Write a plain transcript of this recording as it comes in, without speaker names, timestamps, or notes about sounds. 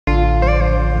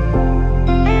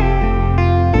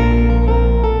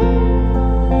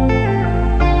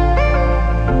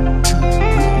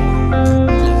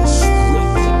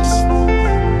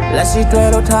တွဲ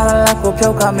လို့ထားလာကိုဖြု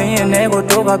တ်ခမင်းရဲ့နေကို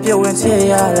တော့ကပြုတ်ဝင်ချ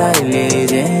ရလိုက်လေ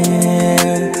ခြ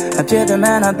င်းအဖြစ်တမ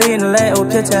န်အသိနဲ့အို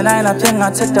ဖြစ်ချင်တိုင်းလားဖြစ်ငါ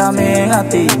ချစ်တာမင်းက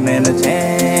သိမယ်မချ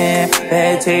င်းဘ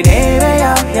ယ်ချိန်နေပဲ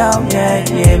ရောက်ရဲ့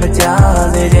ရေမကြောက်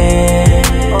စေခြ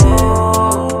င်း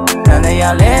and they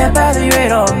are led by the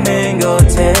weight of mango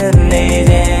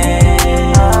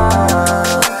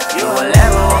You will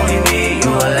ever only me,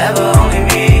 you will ever only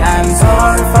me I'm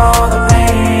sorry for the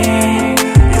pain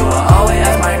You will always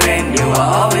as my friend, you will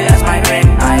always as my friend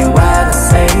I wear the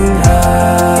same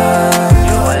hurt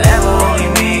You will ever only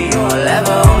me, you will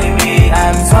ever only me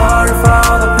I'm sorry for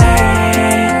the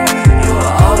pain You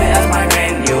will always as my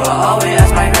friend, you will always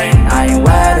as my friend I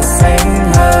wear the same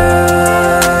hurt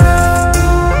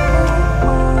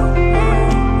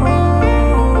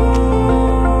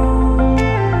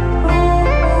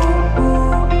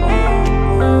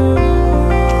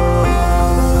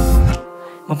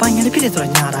ဖြစ်တယ်ဆိုတာ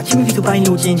ညာတာချင်းမဖြစ်သူပိုင်း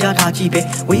လို့ကျင်ကြထားကြည့်ပဲ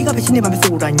ဝေးကပဲချင်းနေမှာမ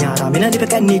ဆိုတာညာတာမင်းလည်းပဲ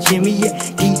ကနေချင်းမိရဲ့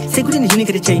ဒီစိတ်ကူးတဲ့နေနေ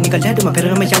ကတဲ့ချိန်ကလက်တော့မှဘယ်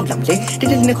တော့မှရောက်လာမလဲတိ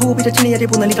တိနဲ့ခိုးပြီးတော့ချင်းနေရတဲ့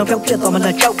ပုံစံလေးတော့ပြောက်ပြတ်သွားမှလ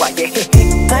ည်းကြောက်ပါရဲ့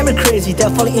I'm crazy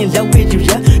that falling in love with you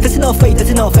yeah that's not fate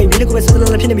that's not fate မင်းကပဲဆိုတော့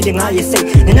ဖြစ်နေပြီငါရဲ့စိတ်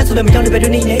နည်းနည်းဆိုတော့မကြောက်တဲ့ဘယ်တွ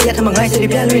င်နေလဲအရာထမငါ့စိတ်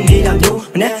ပြန်လွင်နေတာမျိုး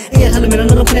မနဲ့အရာထလို့မင်း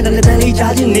တို့ဖနဲ့တန်လေး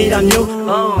ချားချင်နေတာမျိုး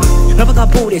ငါဘက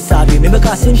ပို့တဲ့စာတွေမင်းဘက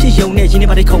ဆင်းဖြစ်ယုံနဲ့ရင်းနေ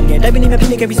ပါတဲ့ခုံနဲ့တိုက်ပင်းနေမြဖြစ်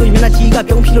နေခဲ့ပြီဆိုရင်မျက်နှာကြီးက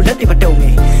ပြုံးပြီးလို့လက်တွေမတုံ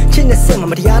နဲ့ချင်းနဲ့ဆက်မှာ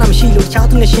မတရားတာမရှိလို့ချား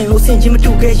သူနဲ့ရှင်လို့ဆင်ချင်းမ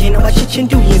တူခဲ့ရင်တော့ချစ်ချင်း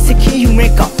တူရင်စစ်ခင်းယူမဲ့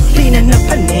ကောက်လေးနဲ့နှစ်ဖ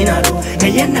က်နေတာလို့င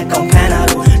ရဲနဲ့ကောင်းဖမ်းတာ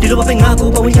လို့ဒီလိုပဲငါကို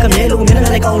ပဝင်းကမြဲလို့မျက်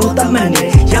နှာလည်းကောင်းလို့တတ်မှန်နေ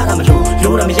ရတာမလို့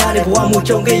လိုတာမရတဲ့ဘဝမှု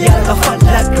ကြုံခဲ့ရတာကဖတ်လ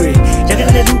က်တွေရခဲ့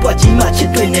တဲ့လူပွားကြီးမှချစ်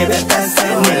တွေနဲ့ပဲပန်းဆ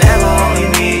န်းနေ You will ever only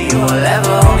me You will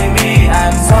ever only me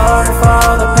I'm sorry for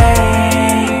the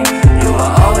pain You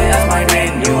will always as my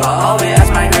friend You will always as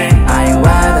my friend I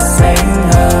wear the same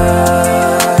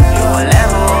hurt You will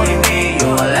ever only me You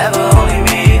will ever only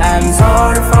me I'm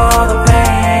sorry for the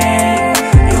pain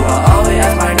You will always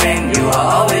as my friend You will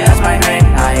always as my friend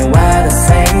I wear the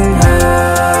same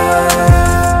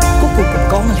hurt ကို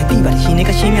ကောင်းတယ်ပြီးပါရှင်နေ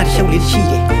ကရှင်းများတဲ့ရှုပ်လေးရှိ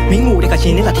တယ်မင်းငိုတဲ့ကရှ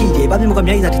င်နေလာထိတယ်ဘာဖြစ်မို့က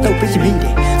မြိုက်စားတဲ့တော့ပြစ်မိတ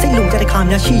ယ်စိတ်လုံးကြတဲ့ခါ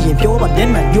များရှိရင်ပြောပါမျက်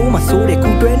မှန်မျိုးမစိုးတယ်ကူ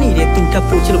တွဲနေတဲ့သူတက်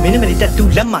ဖို့ချလို့မင်းနဲ့မလေးတက်တူ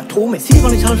လက်မှထိုးမယ်စီးပေါ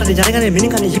င်းလေးချောင်းတဲ့ကြားထဲကနေမင်း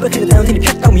နဲ့ကနေရိပ်ပတ်ခဲ့တဲ့တန်းစီဖြ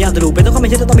တ်တော့မရတယ်လို့ဘယ်တော့မှ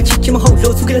ရတော့မချစ်ချင်မဟုတ်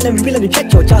လို့စုခဲ့တဲ့မင်းပြလက်ဖြတ်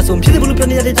ကျော်ကြဆုံးဖြစ်တယ်ဘလို့ပြော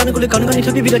နေရတဲ့တန်းကိုလည်းကောင်းကောင်းထွ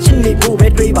က်ပြီးတော့ချင်းနေဖို့ပဲ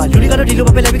တွေးပါလူတွေကတော့ဒီလို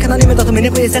ပဲလိုက်ပြီးခဏလေးမဲ့တော့မင်း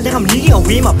နဲ့ကိုယ်ဆက်တဲ့ကမလီအောင်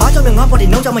ဝေးမှာဘာကြောင့်လဲငါပေါ်ဒီ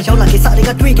နောက်ကြောင့်မရောက်လာခဲ့စားတွေ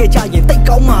ကတွေးခဲ့ကြရင်တိတ်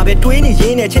ကောင်းမှာပဲတွေးနေရ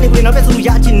င်းနဲ့ချင်းနေကိုယ်နောက်ပဲဆိုလို့ရ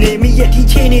ချင်နေမိရဲ့ဒီ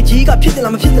ချင်းနေကြီးကဖြစ်တယ်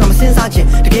လားမဖြစ်တယ်လားမစင်စားချင်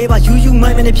တကယ်ပါယူမို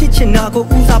င်းနဲ့ဖြစ်ချင်တာကို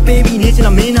ဦးစားပေးပြီးနေချင်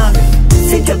တာမင်းသား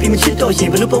စိတ်ကြပြီးမချစ်တော့ရင်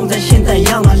ဘလို့ပုံစံရှင်းတန်ရ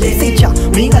မှာလေစိတ်ချ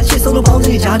မင်းကချစ်ဆုံးလို့ပေါင်းစ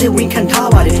ည်းကြတဲ့ဝင်ခံထား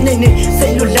ပါတယ်နေနေစိ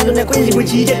တ်လို့လက်လို့နဲ့ကိုယ်ကြီးကို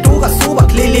ကြီးတဲ့တိုးကဆိုးပါ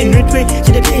ကလေးလေးနွေးထွေးချ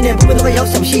စ်တဲ့ပြင်းနဲ့ဘုဘတော့ရောက်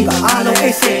ဆောင်ရှိပါအားလုံးအိ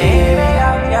တ်စေ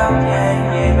ရောက်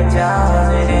ရဲ့မကြောက်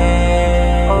စေ